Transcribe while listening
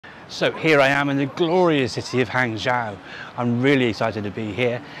So here I am in the glorious city of Hangzhou. I'm really excited to be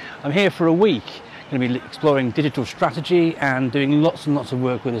here. I'm here for a week. I'm going to be exploring digital strategy and doing lots and lots of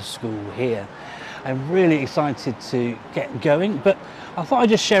work with a school here. I'm really excited to get going, but I thought I'd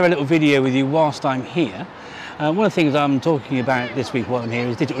just share a little video with you whilst I'm here. One of the things I'm talking about this week while I'm here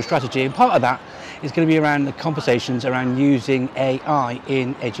is digital strategy, and part of that is going to be around the conversations around using AI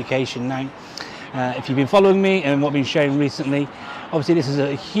in education. Now, if you've been following me and what I've been sharing recently, obviously this is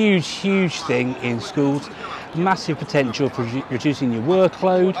a huge thing in schools. Massive potential for reducing your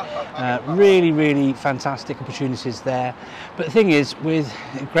workload, really fantastic opportunities there. But the thing is, with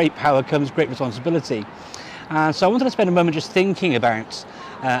great power comes great responsibility. So I wanted to spend a moment just thinking about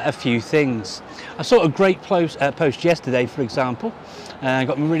a few things. I saw a great post yesterday, for example,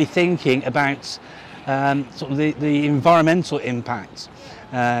 got me really thinking about sort of the environmental impact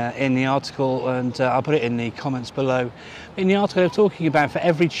in the article, and I'll put it in the comments below. In the article, they're talking about for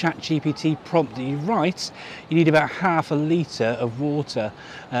every ChatGPT prompt that you write, you need about half a litre of water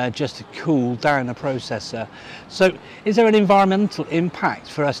just to cool down a processor. So is there an environmental impact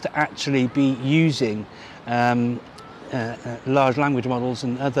for us to actually be using large language models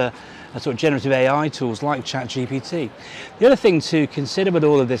and other sort of generative AI tools like ChatGPT? The other thing to consider with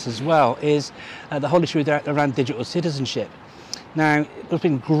all of this as well is the whole issue around digital citizenship. Now, what's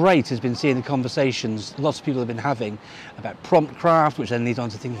been great has been seeing the conversations lots of people have been having about prompt craft, which then leads on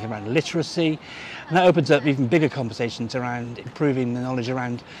to thinking around literacy, and that opens up even bigger conversations around improving the knowledge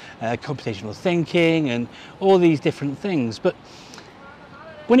around computational thinking and all these different things. But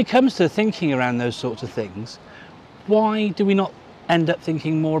when it comes to thinking around those sorts of things, why do we not end up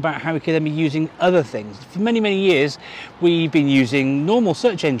thinking more about how we could then be using other things? For many years we've been using normal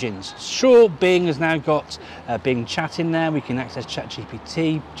search engines. Sure, Bing has now got Bing Chat in there. We can access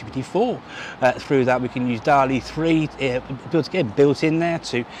ChatGPT, GPT-4 through that. We can use DALL-E 3 built in there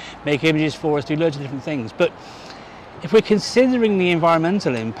to make images for us, do loads of different things. But if we're considering the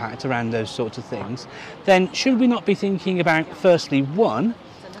environmental impact around those sorts of things, then should we not be thinking about, firstly, one,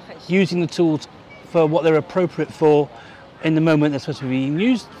 using the tools for what they're appropriate for in the moment they're supposed to be being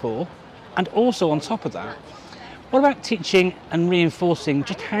used for, and also on top of that, what about teaching and reinforcing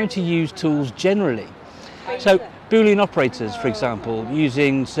just how to use tools generally? So Boolean operators, for example,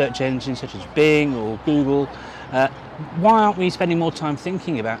 using search engines such as Bing or Google, why aren't we spending more time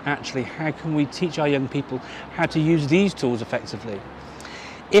thinking about actually how can we teach our young people how to use these tools effectively?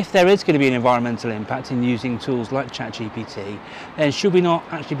 If there is going to be an environmental impact in using tools like ChatGPT, then should we not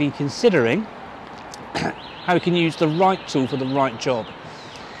actually be considering how we can use the right tool for the right job?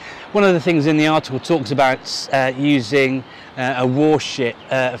 One of the things in the article talks about using a warship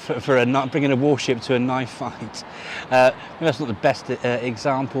bringing a warship to a knife fight. That's not the best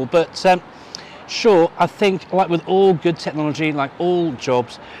example, but sure, I think like with all good technology, like all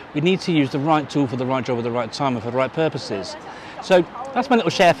jobs, we need to use the right tool for the right job at the right time and for the right purposes. So that's my little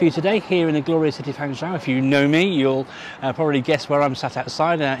share for you today here in the glorious city of Hangzhou. If you know me, you'll probably guess where I'm sat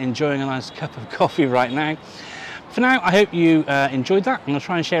outside enjoying a nice cup of coffee right now. For now, I hope you enjoyed that. I'm going to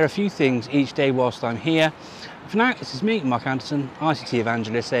try and share a few things each day whilst I'm here. For now, this is me, Mark Anderson, ICT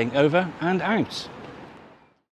evangelist, saying over and out.